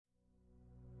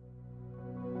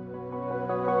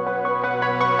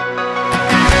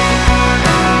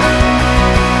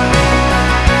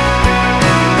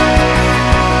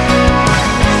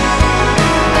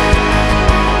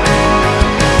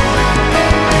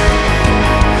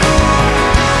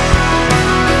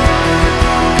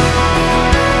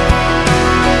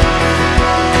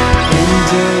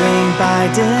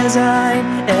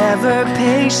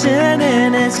perfection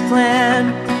in His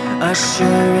plan,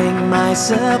 assuring my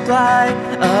supply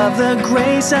of the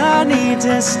grace I need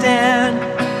to stand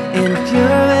in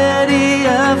purity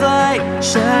of light,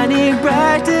 shining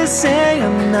bright to say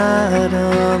I'm not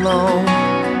alone.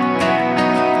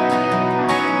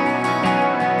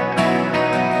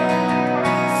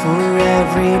 For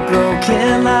every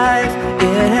broken life,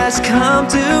 it has come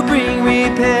to bring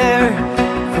repair.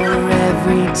 For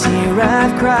every tear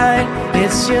I've cried,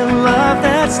 it's your love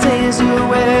that stays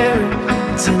aware,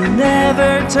 to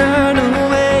never turn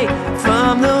away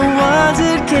from the ones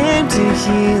it came to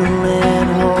heal and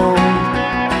hold.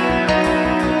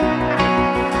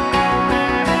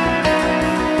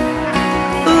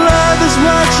 Love is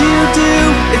what you do,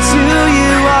 it's who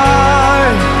you are.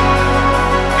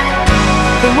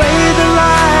 The way, the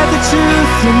life, the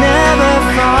truth, you're never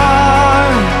far.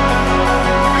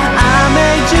 I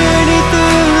may journey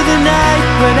through the night,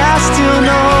 but I still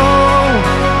know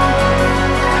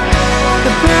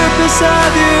the purpose of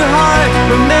your heart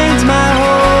remains my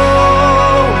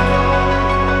hope.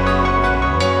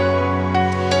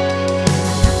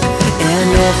 And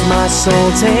if my soul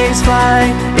takes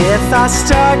flight, if I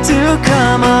start to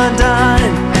come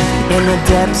undone, in the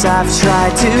depths I've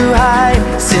tried to hide,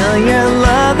 still your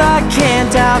love I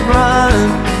can't outrun.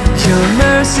 Your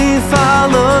mercy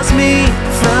follows me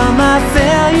from my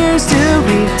failures to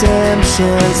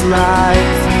redemption's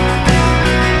life.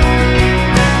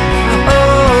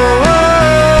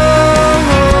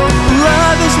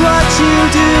 Love is what you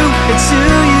do, it's who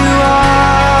you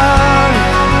are.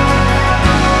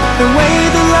 The way,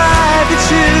 the life, the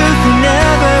truth, you're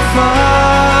never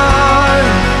far.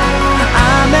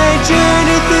 I may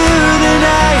journey through the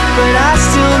night, but I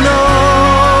still know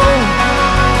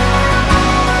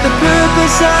the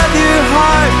purpose of your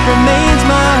heart remains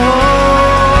my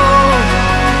hope.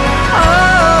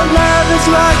 Oh, love is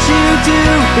what you do,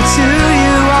 it's who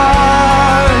you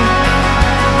are.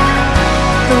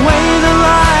 The way, the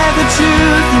life, the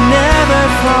truth, you're never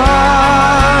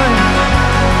far.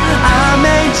 I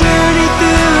may journey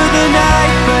through the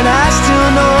night, but I still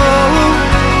know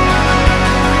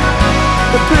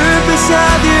the purpose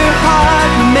of your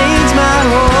heart remains my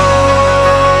hope.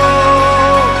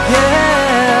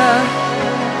 Yeah,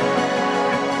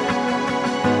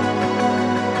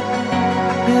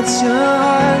 it's your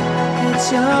heart, it's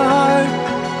your heart.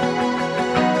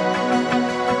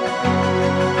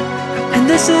 And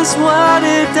this is what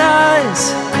it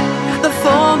does, the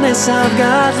fullness of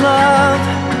God's love.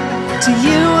 To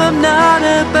you I'm not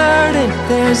a burden,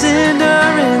 there's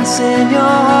endurance in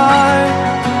your heart.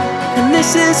 And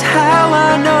this is how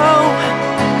I know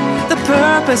the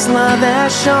purpose love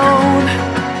has shown.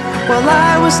 While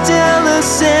I was still a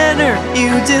sinner,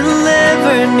 you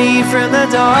delivered me from the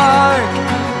dark.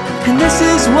 And this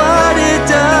is what it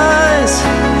does,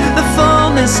 the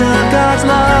fullness of God's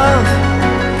love.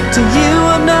 To you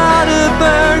I'm not a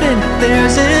burden,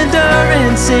 there's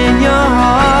endurance in your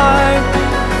heart.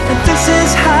 And this is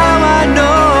how I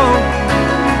know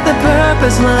the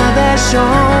purpose love has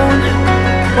shown.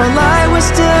 While I was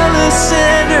still a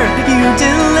sinner, you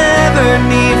delivered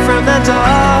me